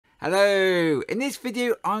Hello! In this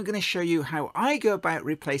video I'm going to show you how I go about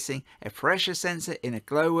replacing a pressure sensor in a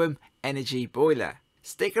glow.worm energy boiler.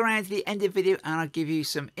 Stick around to the end of the video and I'll give you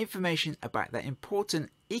some information about that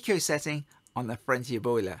important eco setting on the front of your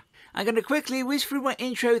boiler. I'm going to quickly whiz through my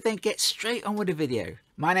intro, then get straight on with the video.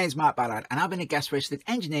 My name is Mark Ballard and I've been a gas registered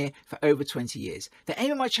engineer for over 20 years. The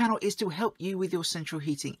aim of my channel is to help you with your central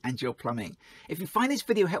heating and your plumbing. If you find this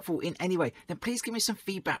video helpful in any way, then please give me some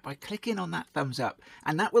feedback by clicking on that thumbs up,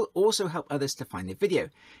 and that will also help others to find the video.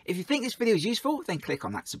 If you think this video is useful, then click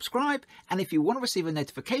on that subscribe, and if you want to receive a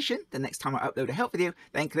notification the next time I upload a help video,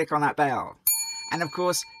 then click on that bell. And of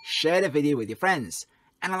course, share the video with your friends.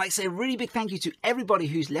 And I'd like to say a really big thank you to everybody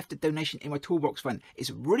who's left a donation in my toolbox fund.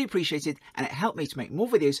 It's really appreciated and it helped me to make more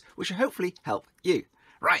videos which will hopefully help you.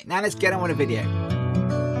 Right, now let's get on with the video.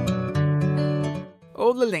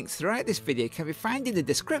 All the links throughout this video can be found in the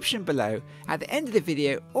description below, at the end of the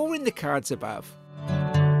video, or in the cards above.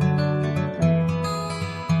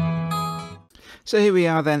 So here we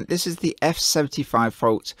are then. This is the F75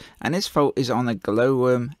 fault, and this fault is on the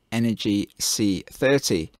glow.worm Energy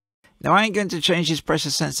C30. Now I ain't going to change this pressure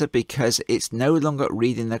sensor because it's no longer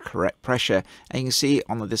reading the correct pressure, and you can see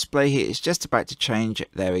on the display here it's just about to change,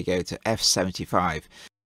 there we go, to F75.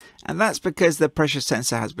 And that's because the pressure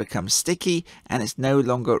sensor has become sticky and it's no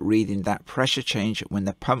longer reading that pressure change when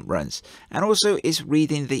the pump runs, and also it's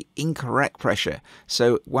reading the incorrect pressure.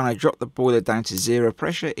 So when I drop the boiler down to 0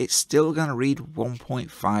 pressure, it's still going to read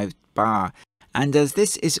 1.5 bar. And as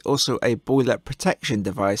this is also a boiler protection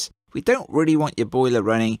device, we don't really want your boiler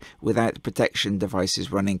running without the protection devices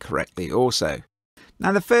running correctly also.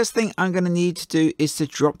 Now the first thing I'm going to need to do is to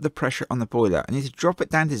drop the pressure on the boiler. I need to drop it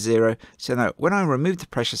down to 0 so that when I remove the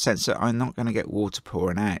pressure sensor I'm not going to get water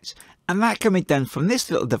pouring out. And that can be done from this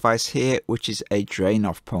little device here, which is a drain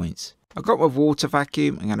off point. I've got my water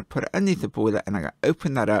vacuum. I'm going to put it underneath the boiler and I'm going to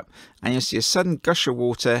open that up, and you'll see a sudden gush of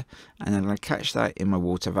water, and then I'm going to catch that in my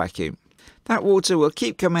water vacuum. That water will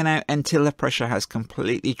keep coming out until the pressure has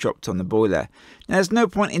completely dropped on the boiler. Now there's no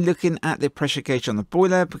point in looking at the pressure gauge on the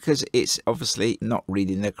boiler because it's obviously not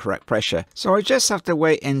reading the correct pressure. So I just have to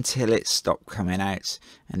wait until it stopped coming out.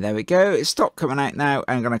 And there we go, it stopped coming out now.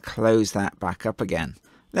 I'm going to close that back up again.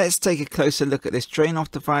 Let's take a closer look at this drain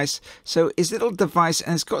off device. So it's a little device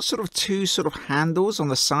and it's got sort of two handles on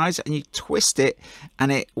the sides, and you twist it,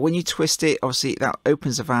 and when you twist it, obviously that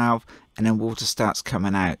opens the valve and then water starts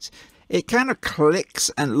coming out. It kind of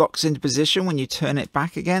clicks and locks into position when you turn it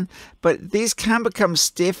back again, but these can become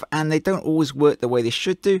stiff and they don't always work the way they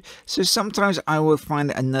should do, so sometimes I will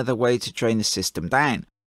find another way to drain the system down.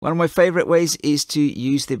 One of my favorite ways is to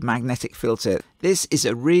use the magnetic filter. This is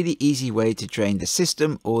a really easy way to drain the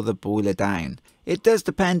system or the boiler down. It does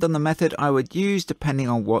depend on the method I would use depending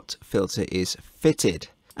on what filter is fitted.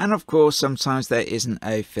 And of course sometimes there isn't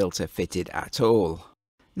a filter fitted at all.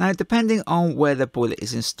 Now depending on where the boiler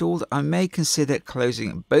is installed, I may consider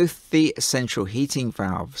closing both the central heating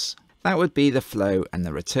valves. That would be the flow and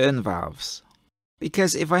the return valves.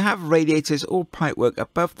 Because if I have radiators or pipework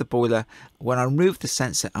above the boiler, when I remove the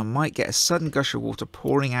sensor I might get a sudden gush of water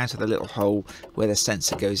pouring out of the little hole where the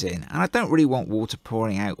sensor goes in, and I don't really want water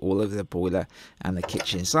pouring out all over the boiler and the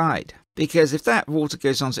kitchen side. Because if that water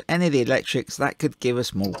goes onto any of the electrics, that could give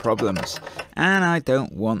us more problems, and I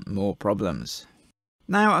don't want more problems.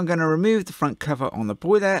 Now I'm going to remove the front cover on the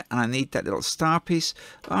boiler, and I need that little star piece,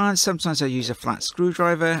 and sometimes I use a flat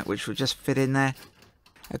screwdriver which will just fit in there.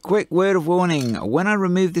 A quick word of warning, when I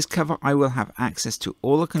remove this cover I will have access to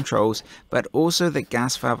all the controls, but also the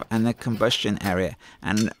gas valve and the combustion area,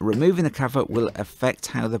 and removing the cover will affect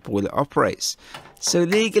how the boiler operates. So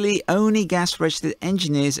legally only gas registered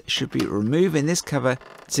engineers should be removing this cover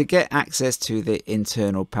to get access to the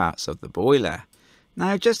internal parts of the boiler.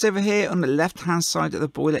 Now just over here on the left hand side of the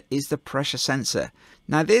boiler is the pressure sensor.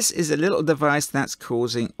 Now this is a little device that's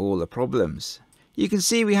causing all the problems. You can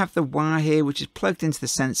see we have the wire here which is plugged into the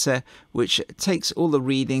sensor, which takes all the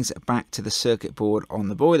readings back to the circuit board on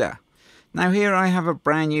the boiler. Now here I have a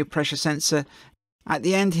brand new pressure sensor. At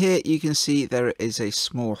the end here you can see there is a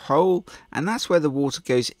small hole, and that's where the water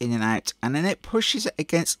goes in and out, and then it pushes it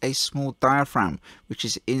against a small diaphragm which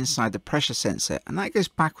is inside the pressure sensor, and that goes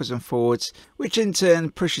backwards and forwards, which in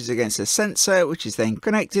turn pushes against the sensor, which is then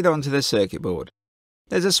connected onto the circuit board.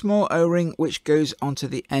 There's a small O-ring which goes onto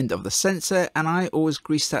the end of the sensor, and I always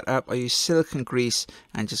grease that up. I use silicone grease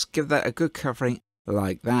and just give that a good covering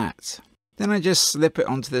like that. Then I just slip it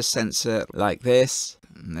onto the sensor like this,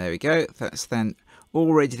 and there we go. That's then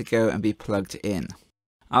all ready to go and be plugged in.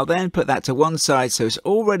 I'll then put that to one side so it's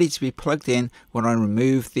all ready to be plugged in when I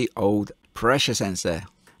remove the old pressure sensor.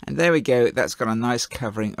 And there we go, that's got a nice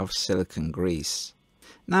covering of silicone grease.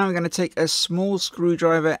 Now I'm going to take a small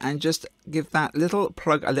screwdriver and just give that little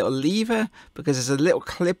plug a little lever, because there's a little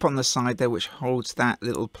clip on the side there which holds that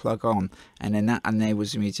little plug on, and then that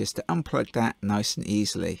enables me just to unplug that nice and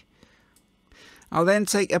easily. I'll then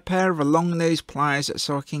take a pair of long nose pliers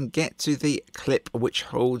so I can get to the clip which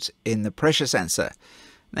holds in the pressure sensor.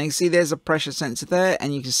 Now you can see there's a pressure sensor there,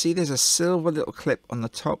 and you can see there's a silver little clip on the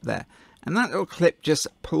top there. And that little clip just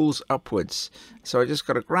pulls upwards. So I just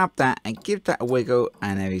got to grab that and give that a wiggle,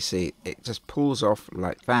 and there you see it just pulls off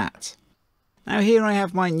like that. Now here I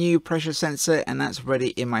have my new pressure sensor, and that's ready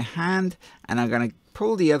in my hand, and I'm going to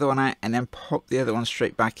pull the other one out and then pop the other one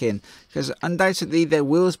straight back in, because undoubtedly there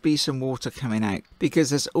will be some water coming out,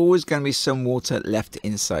 because there's always going to be some water left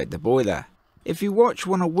inside the boiler. If you watch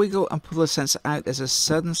when I wiggle and pull the sensor out, there's a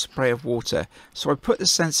sudden spray of water, so I put the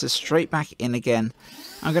sensor straight back in again.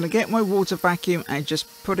 I'm going to get my water vacuum and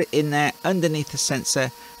just put it in there underneath the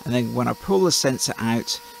sensor, and then when I pull the sensor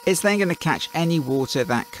out, it's then going to catch any water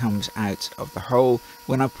that comes out of the hole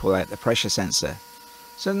when I pull out the pressure sensor.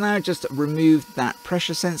 So now just remove that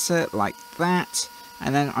pressure sensor like that,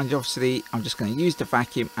 and then I'm just going to use the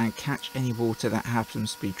vacuum and catch any water that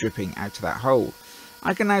happens to be dripping out of that hole.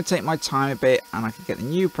 I can now take my time a bit, and I can get the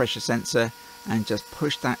new pressure sensor and just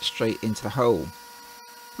push that straight into the hole.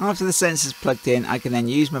 After the sensor's plugged in, I can then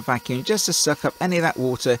use my vacuum just to suck up any of that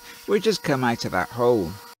water which has come out of that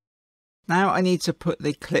hole. Now I need to put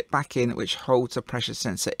the clip back in which holds the pressure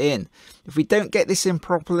sensor in. If we don't get this in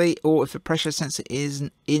properly, or if the pressure sensor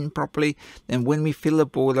isn't in properly, then when we fill the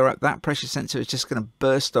boiler up, that pressure sensor is just going to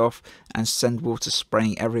burst off and send water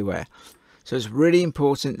spraying everywhere. So it's really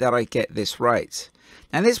important that I get this right.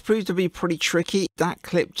 Now this proved to be pretty tricky. That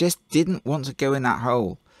clip just didn't want to go in that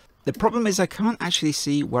hole. The problem is I can't actually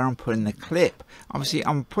see where I'm putting the clip. Obviously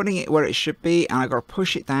I'm putting it where it should be, and I've got to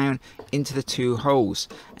push it down into the two holes.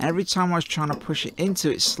 And every time I was trying to push it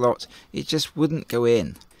into its slot, it just wouldn't go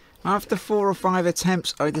in. After 4 or 5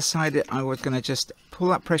 attempts, I decided I was going to just pull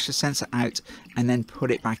that pressure sensor out and then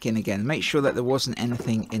put it back in again. Make sure that there wasn't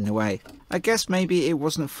anything in the way. I guess maybe it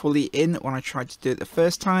wasn't fully in when I tried to do it the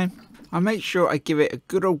first time. I make sure I give it a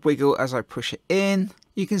good old wiggle as I push it in.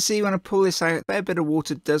 You can see when I pull this out, a fair bit of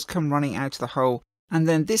water does come running out of the hole. And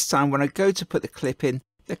then this time when I go to put the clip in,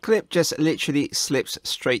 the clip just literally slips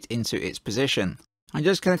straight into its position. I'm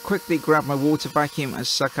just going to quickly grab my water vacuum and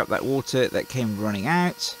suck up that water that came running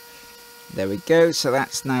out. There we go, so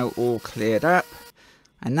that's now all cleared up.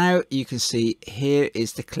 And now you can see here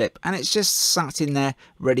is the clip, and it's just sat in there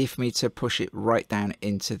ready for me to push it right down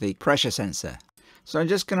into the pressure sensor. So I'm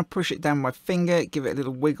just going to push it down my finger, give it a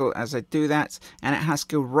little wiggle as I do that, and it has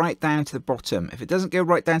to go right down to the bottom. If it doesn't go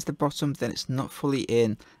right down to the bottom, then it's not fully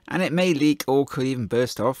in, and it may leak or could even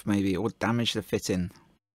burst off maybe, or damage the fitting.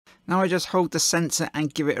 Now I just hold the sensor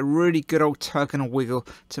and give it a really good old tug and a wiggle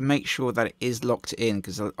to make sure that it is locked in,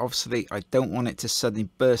 because obviously I don't want it to suddenly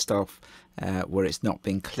burst off where it's not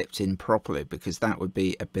been clipped in properly, because that would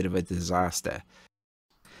be a bit of a disaster.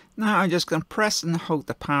 Now I'm just going to press and hold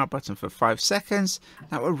the power button for 5 seconds.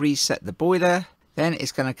 That will reset the boiler. Then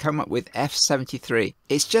it's going to come up with F73.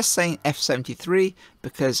 It's just saying F73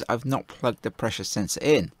 because I've not plugged the pressure sensor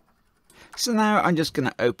in. So now I'm just going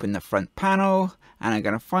to open the front panel, and I'm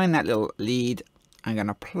going to find that little lead. I'm going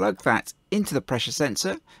to plug that into the pressure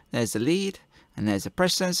sensor. There's the lead, and there's the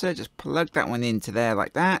pressure sensor. Just plug that one into there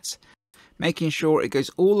like that, making sure it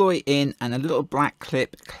goes all the way in, and a little black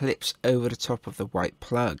clip clips over the top of the white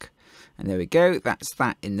plug. And there we go, that's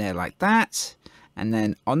that in there like that. And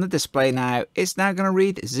then on the display now, it's now going to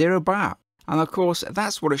read 0 bar. And of course,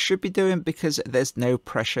 that's what it should be doing because there's no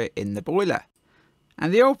pressure in the boiler.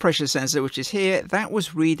 And the old pressure sensor, which is here, that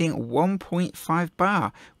was reading 1.5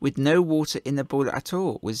 bar with no water in the boiler at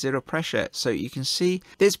all, with 0 pressure. So you can see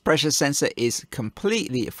this pressure sensor is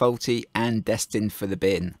completely faulty and destined for the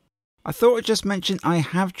bin. I thought I'd just mention I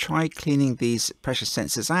have tried cleaning these pressure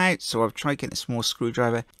sensors out. So I've tried getting a small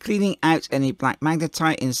screwdriver, cleaning out any black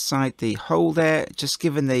magnetite inside the hole there, just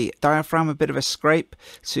giving the diaphragm a bit of a scrape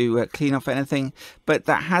to clean off anything. But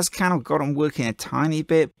that has kind of got them working a tiny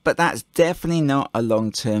bit, but that's definitely not a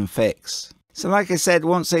long-term fix. So like I said,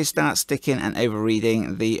 once they start sticking and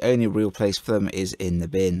overreading, the only real place for them is in the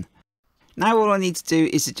bin. Now all I need to do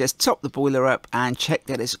is to just top the boiler up and check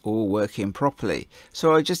that it's all working properly.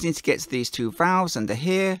 So I just need to get to these 2 valves under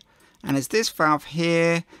here, and there's this valve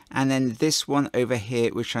here, and then this one over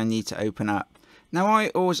here which I need to open up. Now I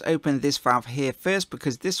always open this valve here first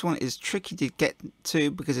because this one is tricky to get to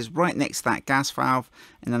because it's right next to that gas valve,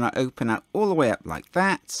 and then I open up all the way up like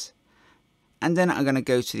that. and then I'm going to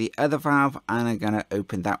go to the other valve and I'm going to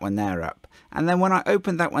open that one there up. And then when I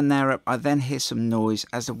open that one there up, I then hear some noise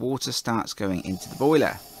as the water starts going into the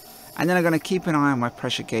boiler. And then I'm going to keep an eye on my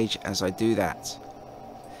pressure gauge as I do that.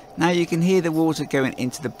 Now you can hear the water going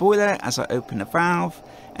into the boiler as I open the valve,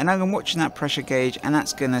 and I'm watching that pressure gauge, and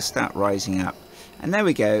that's going to start rising up. And there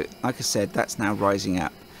we go, like I said, that's now rising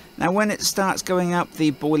up. Now when it starts going up,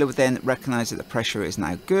 the boiler will then recognise that the pressure is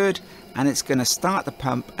now good, and it's going to start the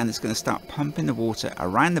pump, and it's going to start pumping the water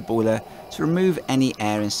around the boiler to remove any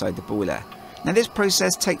air inside the boiler. Now this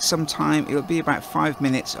process takes some time. It will be about 5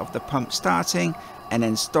 minutes of the pump starting and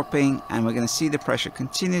then stopping, and we're going to see the pressure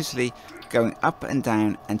continuously going up and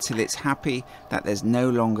down until it's happy that there's no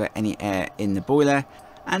longer any air in the boiler,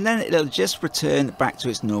 and then it'll just return back to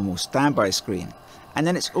its normal standby screen, and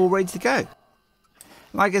then it's all ready to go.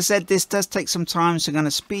 Like I said, this does take some time, so I'm going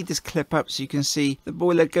to speed this clip up so you can see the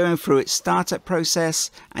boiler going through its startup process,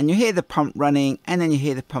 and you hear the pump running and then you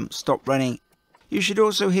hear the pump stop running. You should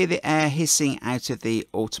also hear the air hissing out of the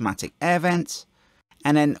automatic air vent.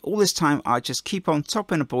 And then all this time I just keep on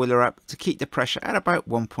topping the boiler up to keep the pressure at about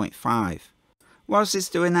 1.5. Whilst it's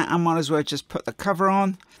doing that, I might as well just put the cover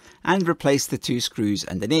on and replace the 2 screws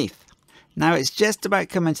underneath. Now it's just about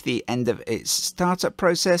coming to the end of its startup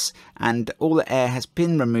process, and all the air has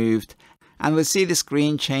been removed, and we'll see the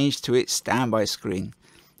screen change to its standby screen.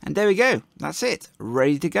 And there we go, that's it,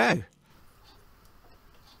 ready to go.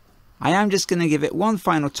 I am just going to give it one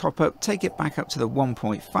final top up, take it back up to the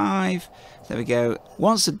 1.5. There we go.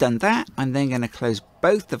 Once I've done that, I'm then going to close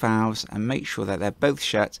both the valves and make sure that they're both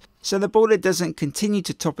shut, so the boiler doesn't continue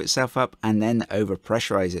to top itself up and then over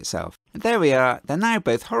pressurize itself. And there we are, they're now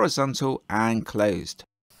both horizontal and closed.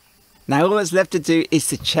 Now all that's left to do is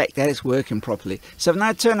to check that it's working properly. So I've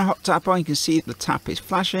now turned the hot tap on, you can see the tap is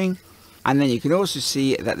flashing. And then you can also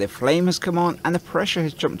see that the flame has come on and the pressure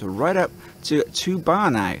has jumped right up to 2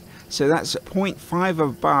 bar now. So that's 0.5 of a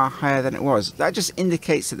bar higher than it was. That just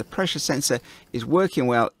indicates that the pressure sensor is working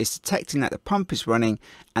well, it's detecting that the pump is running,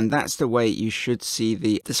 and that's the way you should see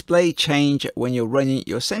the display change when you're running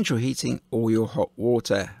your central heating or your hot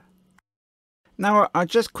water. Now I'll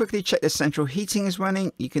just quickly check the central heating is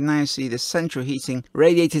running. You can now see the central heating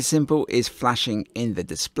radiator symbol is flashing in the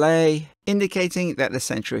display, indicating that the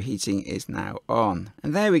central heating is now on.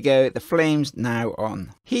 And there we go, the flame's now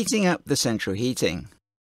on, heating up the central heating.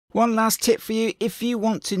 One last tip for you, if you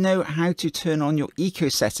want to know how to turn on your eco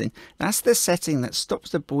setting, that's the setting that stops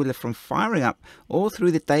the boiler from firing up all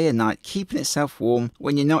through the day and night, keeping itself warm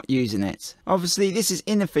when you're not using it. Obviously this is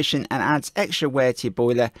inefficient and adds extra wear to your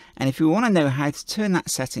boiler, and if you want to know how to turn that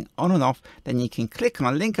setting on and off, then you can click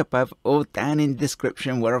on a link above or down in the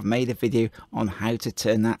description where I've made a video on how to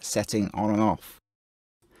turn that setting on and off.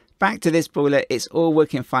 Back to this boiler, it's all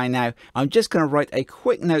working fine now. I'm just going to write a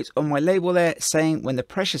quick note on my label there saying when the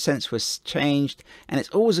pressure sensor was changed, and it's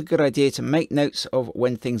always a good idea to make notes of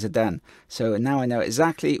when things are done. So now I know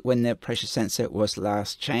exactly when the pressure sensor was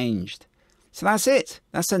last changed. So that's it,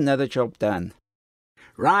 that's another job done.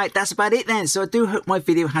 Right, that's about it then. So I do hope my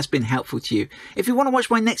video has been helpful to you. If you want to watch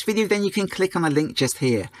my next video, then you can click on the link just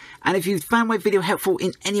here. And if you found my video helpful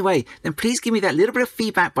in any way, then please give me that little bit of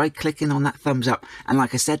feedback by clicking on that thumbs up. And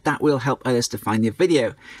like I said, that will help others to find the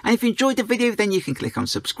video. And if you enjoyed the video, then you can click on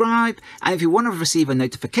subscribe. And if you want to receive a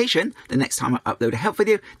notification the next time I upload a help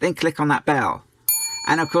video, then click on that bell.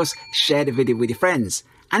 And of course, share the video with your friends.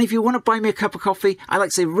 And if you want to buy me a cup of coffee, I'd like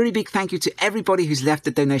to say a really big thank you to everybody who's left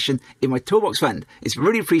a donation in my Toolbox Fund. It's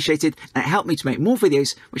really appreciated, and it helped me to make more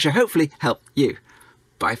videos, which will hopefully help you.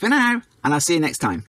 Bye for now, and I'll see you next time.